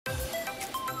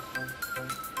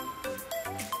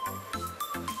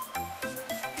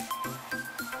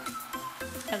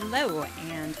Hello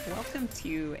and welcome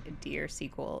to Dear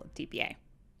SQL DBA.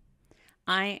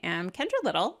 I am Kendra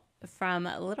Little from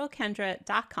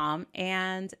littlekendra.com,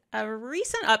 and a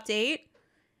recent update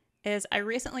is I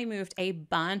recently moved a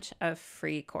bunch of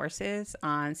free courses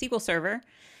on SQL Server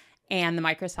and the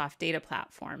Microsoft Data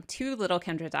Platform to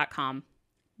littlekendra.com.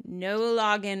 No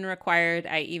login required.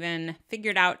 I even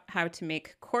figured out how to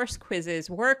make course quizzes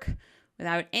work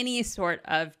without any sort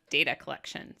of data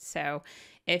collection. So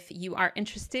if you are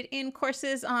interested in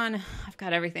courses on, I've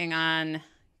got everything on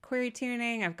query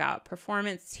tuning, I've got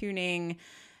performance tuning,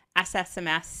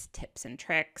 SSMS tips and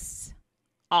tricks,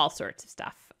 all sorts of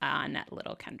stuff on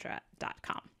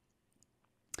littlekendra.com.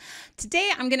 Today,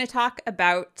 I'm going to talk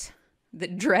about the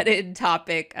dreaded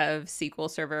topic of SQL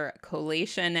Server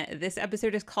collation. This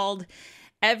episode is called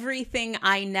Everything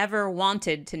I Never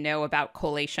Wanted to Know About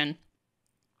Collation.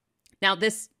 Now,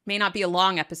 this may not be a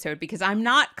long episode because I'm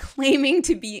not claiming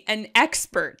to be an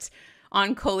expert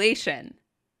on collation.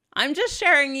 I'm just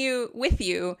sharing with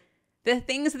you the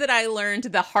things that I learned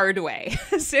the hard way.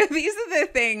 So these are the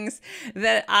things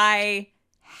that I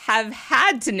have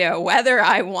had to know, whether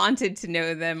I wanted to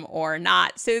know them or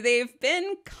not. So they've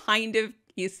been kind of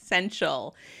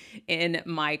essential in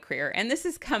my career. And this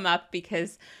has come up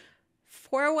because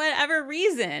for whatever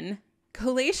reason,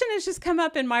 collation has just come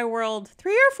up in my world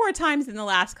 3 or 4 times in the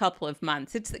last couple of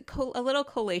months. It's a little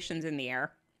collation's in the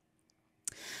air.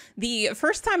 The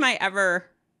first time I ever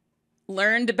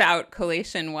learned about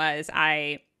collation was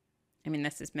I mean,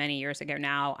 this is many years ago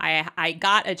now. I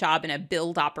got a job in a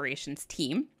build operations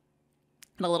team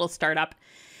in a little startup,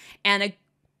 and a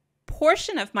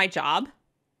portion of my job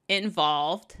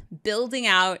involved building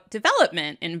out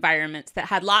development environments that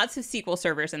had lots of SQL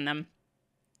servers in them.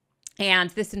 And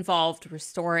this involved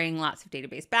restoring lots of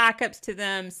database backups to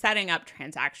them, setting up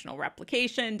transactional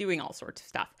replication, doing all sorts of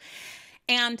stuff.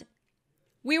 And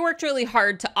we worked really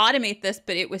hard to automate this,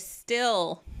 but it was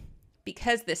still,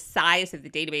 because the size of the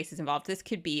databases involved, this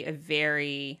could be a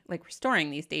very,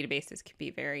 restoring these databases could be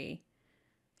a very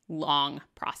long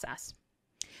process.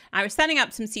 I was setting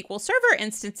up some SQL Server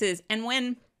instances, and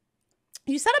when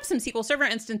you set up some SQL Server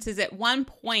instances, at one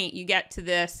point you get to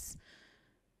this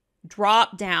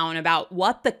drop down about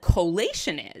what the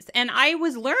collation is. And I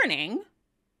was learning,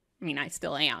 I mean, I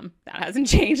still am, that hasn't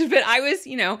changed, but I was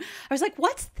like,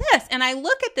 what's this? And I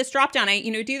look at this drop down, I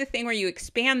do the thing where you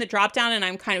expand the drop down, and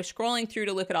I'm kind of scrolling through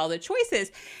to look at all the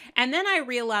choices. And then I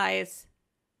realize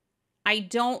I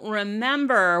don't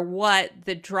remember what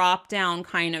the drop down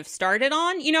kind of started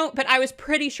on, but I was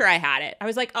pretty sure I had it. I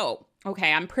was like, oh,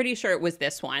 okay, I'm pretty sure it was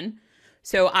this one.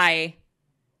 So I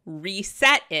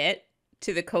reset it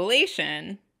to the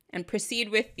collation and proceed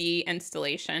with the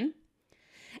installation.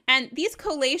 And these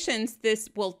collations,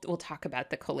 we'll talk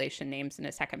about the collation names in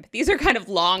a second, but these are kind of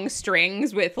long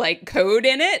strings with code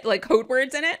in it, code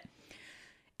words in it.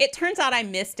 It turns out I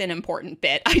missed an important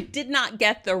bit. I did not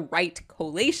get the right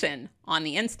collation on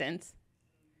the instance.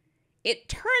 It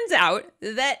turns out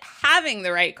that having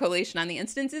the right collation on the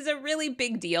instance is a really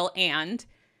big deal, and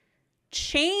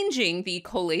changing the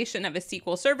collation of a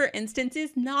SQL Server instance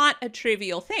is not a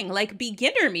trivial thing.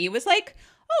 Beginner me was like,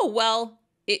 oh, well,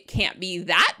 it can't be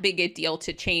that big a deal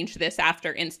to change this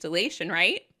after installation,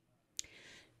 right?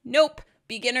 Nope.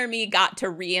 Beginner me got to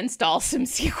reinstall some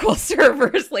SQL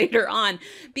servers later on,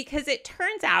 because it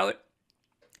turns out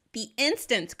the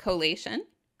instance collation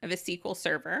of a SQL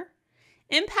Server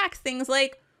impacts things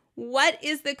like what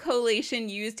is the collation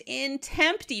used in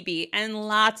TempDB and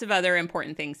lots of other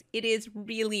important things. It is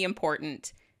really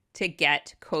important to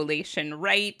get collation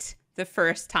right the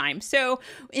first time. So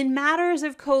in matters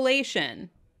of collation,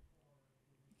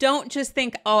 don't just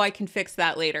think, oh, I can fix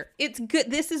that later. It's good.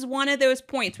 This is one of those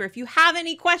points where if you have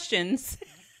any questions,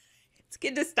 it's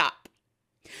good to stop.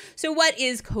 So what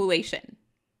is collation?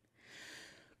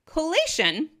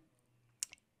 Collation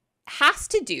has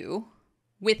to do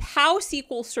with how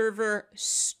SQL Server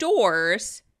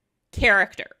stores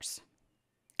characters.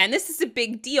 And this is a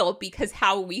big deal because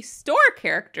how we store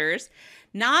characters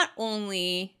not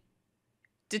only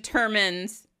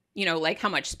determines, how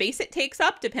much space it takes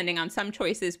up, depending on some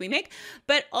choices we make,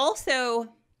 but also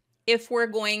if we're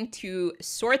going to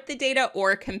sort the data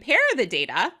or compare the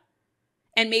data,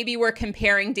 and maybe we're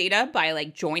comparing data by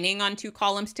joining on 2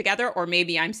 columns together, or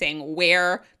maybe I'm saying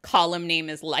where column name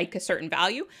is a certain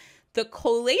value, the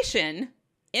collation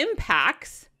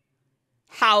impacts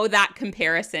how that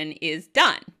comparison is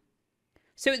done.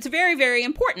 So it's very, very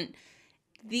important.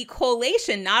 The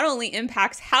collation not only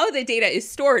impacts how the data is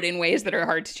stored in ways that are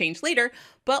hard to change later,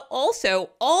 but also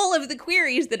all of the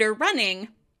queries that are running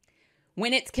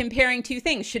when it's comparing two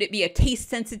things. Should it be a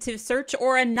case-sensitive search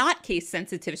or a not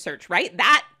case-sensitive search, right?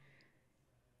 That,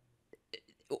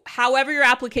 however your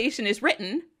application is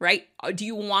written, right? Do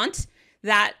you want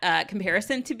that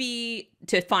comparison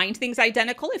to find things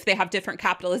identical if they have different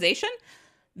capitalization?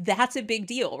 That's a big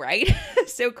deal, right?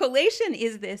 So collation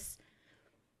is this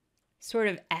sort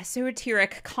of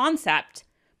esoteric concept,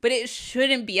 but it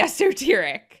shouldn't be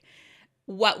esoteric.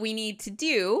 What we need to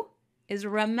do is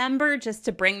remember just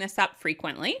to bring this up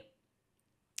frequently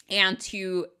and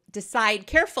to decide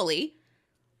carefully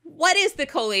what is the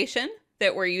collation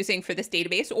that we're using for this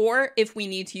database, or if we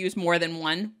need to use more than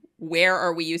one, where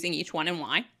are we using each one and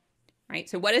why, right?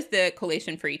 So what is the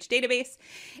collation for each database?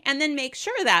 And then make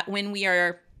sure that when we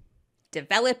are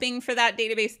developing for that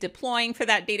database, deploying for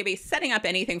that database, setting up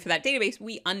anything for that database,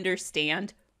 we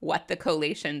understand what the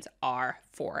collations are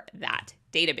for that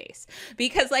database.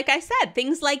 Because like I said,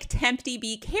 things like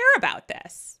TempDB care about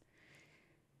this.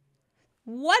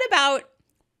 What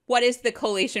is the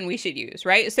collation we should use,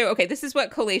 right? So, okay, this is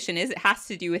what collation is. It has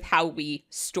to do with how we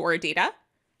store data,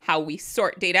 how we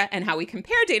sort data, and how we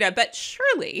compare data. But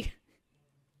surely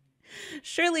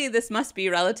this must be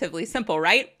relatively simple,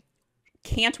 right?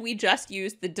 Can't we just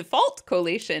use the default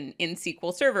collation in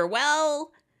SQL Server?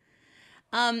 Well,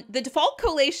 the default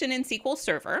collation in SQL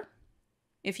Server,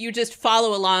 if you just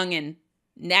follow along and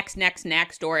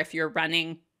next, or if you're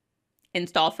running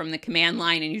install from the command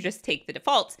line and you just take the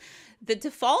defaults, the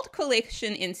default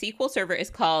collation in SQL Server is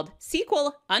called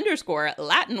SQL _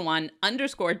 Latin1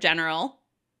 _ general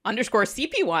 _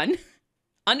 CP1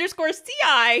 _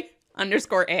 CI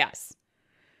 _ AS.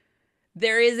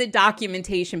 There is a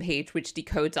documentation page which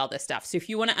decodes all this stuff. So if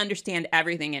you want to understand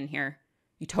everything in here,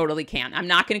 you totally can. I'm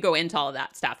not going to go into all of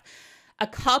that stuff. A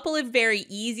couple of very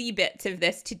easy bits of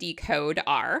this to decode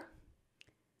are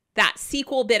that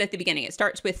SQL bit at the beginning. It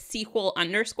starts with SQL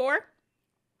 _.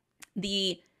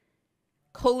 The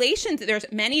collations, there's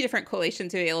many different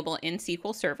collations available in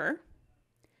SQL Server.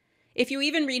 If you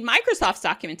even read Microsoft's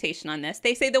documentation on this,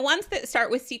 they say the ones that start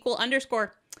with SQL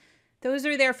 _, those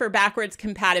are there for backwards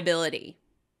compatibility.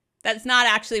 That's not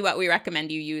actually what we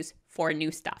recommend you use for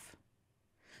new stuff.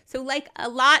 So like a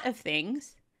lot of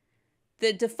things,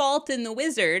 the default in the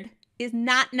wizard is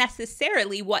not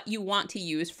necessarily what you want to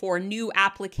use for new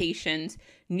applications,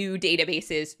 new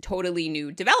databases, totally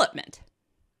new development.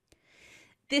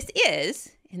 This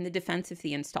is, in the defense of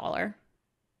the installer,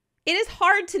 it is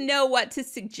hard to know what to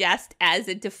suggest as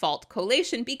a default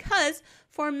collation because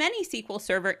for many SQL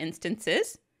Server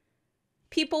instances,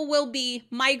 people will be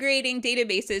migrating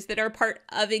databases that are part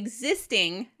of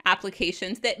existing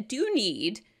applications that do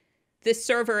need the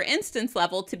server instance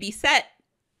level to be set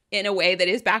in a way that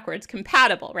is backwards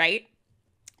compatible, right?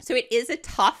 So it is a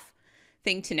tough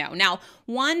thing to know. Now,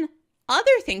 one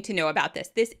other thing to know about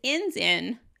this ends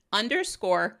in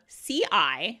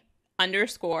 _CI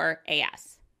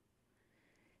 _AS.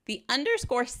 The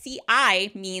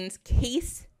 _CI means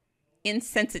case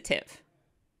insensitive.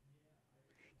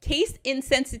 Case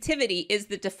insensitivity is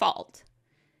the default.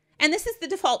 And this is the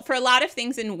default for a lot of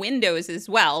things in Windows as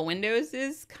well. Windows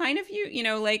is kind of,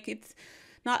 like it's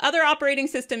not other operating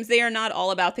systems. They are not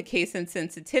all about the case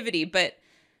insensitivity. But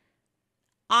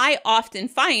I often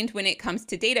find when it comes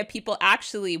to data, people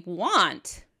actually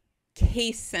want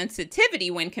case sensitivity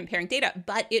when comparing data,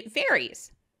 but it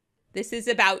varies. This is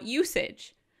about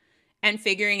usage and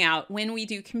figuring out when we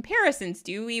do comparisons,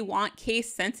 do we want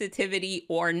case sensitivity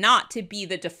or not to be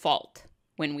the default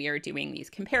when we are doing these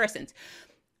comparisons?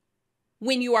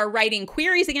 When you are writing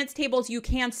queries against tables, you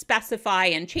can specify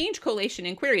and change collation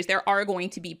in queries. There are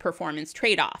going to be performance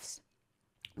trade-offs.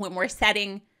 When we're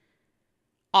setting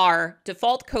our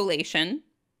default collation,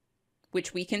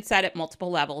 which we can set at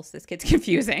multiple levels, this gets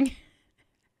confusing.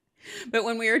 But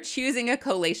when we are choosing a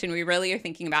collation, we really are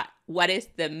thinking about what is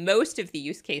the most of the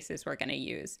use cases we're going to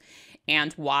use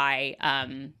and why,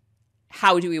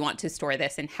 how do we want to store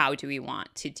this and how do we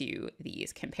want to do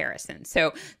these comparisons.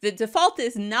 So the default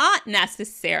is not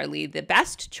necessarily the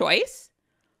best choice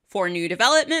for new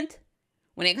development.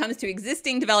 When it comes to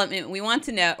existing development, we want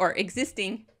to know, or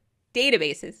existing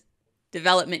databases,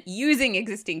 development using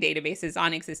existing databases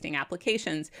on existing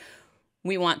applications,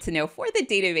 we want to know for the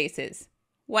databases,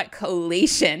 what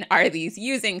collation are these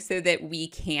using so that we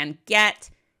can get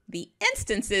the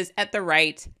instances at the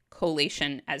right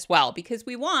collation as well? Because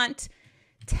we want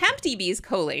TempDB's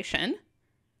collation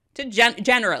to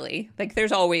generally, like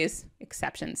there's always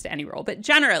exceptions to any rule, but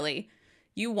generally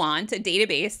you want a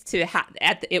database to have,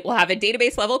 it will have a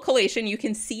database level collation. You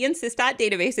can see in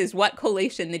sys.databases what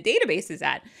collation the database is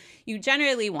at. You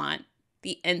generally want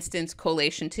the instance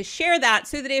collation to share that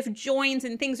so that if joins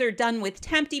and things are done with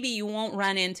TempDB, you won't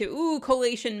run into,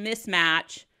 collation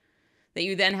mismatch that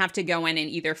you then have to go in and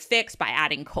either fix by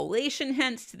adding collation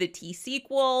hints to the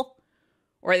T-SQL,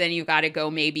 or then you've got to go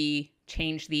maybe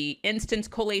change the instance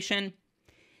collation.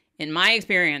 In my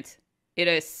experience, it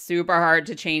is super hard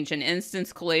to change an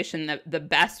instance collation. The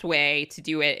best way to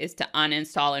do it is to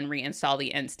uninstall and reinstall the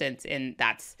instance, and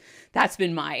that's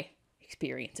been my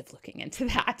experience of looking into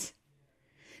that.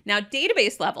 Now,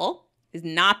 database level is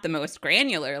not the most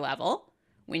granular level.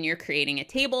 When you're creating a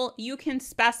table, you can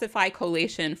specify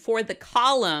collation for the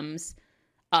columns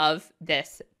of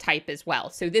this type as well.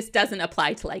 So this doesn't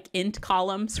apply to like int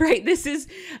columns, right? This is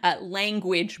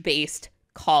language-based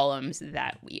columns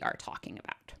that we are talking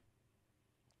about.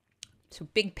 So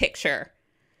big picture,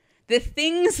 the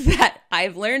things that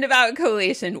I've learned about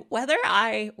collation, whether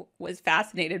I was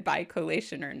fascinated by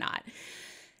collation or not,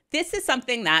 this is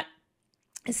something that,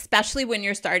 especially when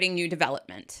you're starting new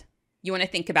development, you want to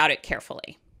think about it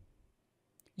carefully.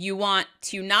 You want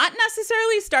to not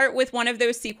necessarily start with one of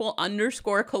those SQL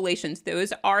 _ collations.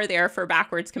 Those are there for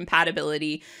backwards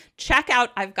compatibility. Check out,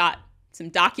 I've got some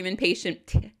documentation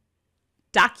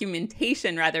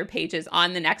pages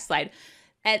on the next slide.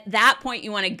 At that point,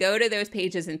 you want to go to those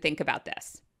pages and think about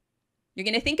this. You're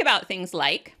going to think about things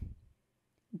like,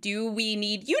 do we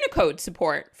need Unicode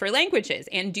support for languages?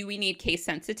 And do we need case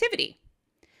sensitivity?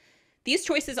 These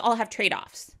choices all have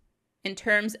trade-offs. In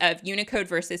terms of Unicode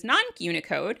versus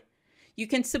non-Unicode, you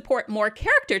can support more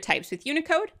character types with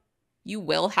Unicode. You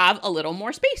will have a little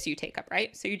more space you take up,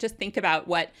 right? So you just think about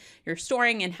what you're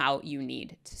storing and how you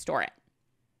need to store it.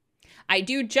 I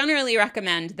do generally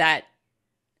recommend that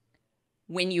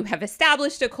when you have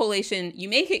established a collation, you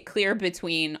make it clear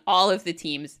between all of the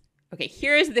teams, okay,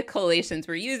 here's the collations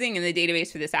we're using in the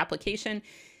database for this application.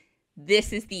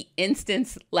 This is the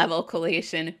instance level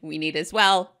collation we need as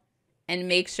well. And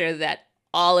make sure that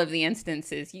all of the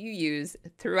instances you use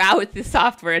throughout the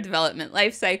software development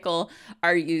lifecycle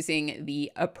are using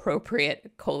the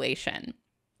appropriate collation.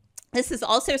 This is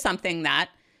also something that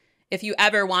if you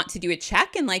ever want to do a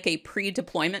check in like a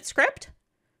pre-deployment script,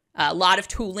 a lot of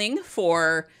tooling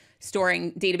for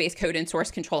storing database code and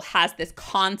source control has this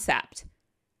concept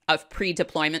of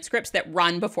pre-deployment scripts that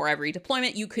run before every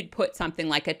deployment. You could put something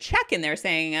like a check in there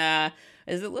saying,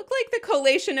 does it look like the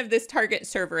collation of this target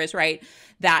server is right?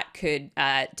 That could,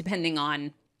 depending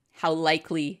on how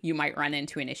likely you might run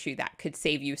into an issue, that could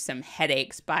save you some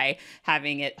headaches by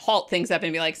having it halt things up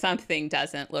and be like, something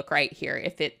doesn't look right here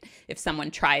if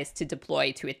someone tries to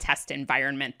deploy to a test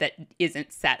environment that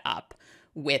isn't set up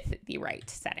with the right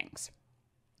settings.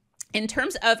 In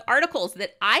terms of articles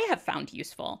that I have found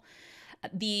useful,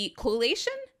 the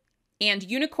collation and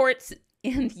Unicode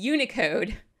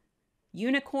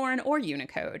Unicorn or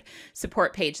Unicode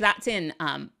support page. That's in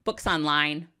Books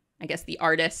Online, I guess the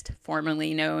artist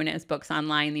formerly known as Books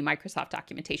Online, the Microsoft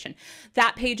documentation.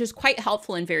 That page is quite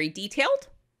helpful and very detailed.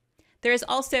 There is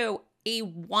also a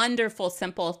wonderful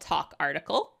Simple Talk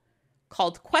article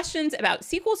called Questions About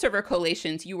SQL Server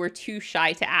Collations You Were Too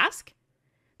Shy to Ask.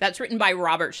 That's written by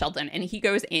Robert Sheldon, and he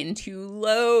goes into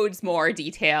loads more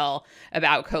detail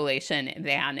about collation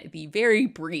than the very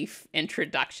brief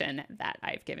introduction that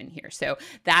I've given here. So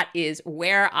that is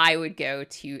where I would go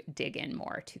to dig in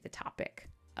more to the topic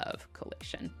of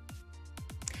collation.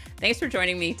 Thanks for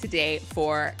joining me today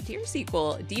for Dear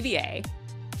SQL DBA.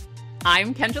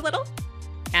 I'm Kendra Little,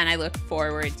 and I look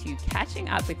forward to catching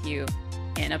up with you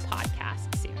in a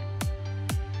podcast soon.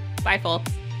 Bye,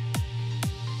 folks.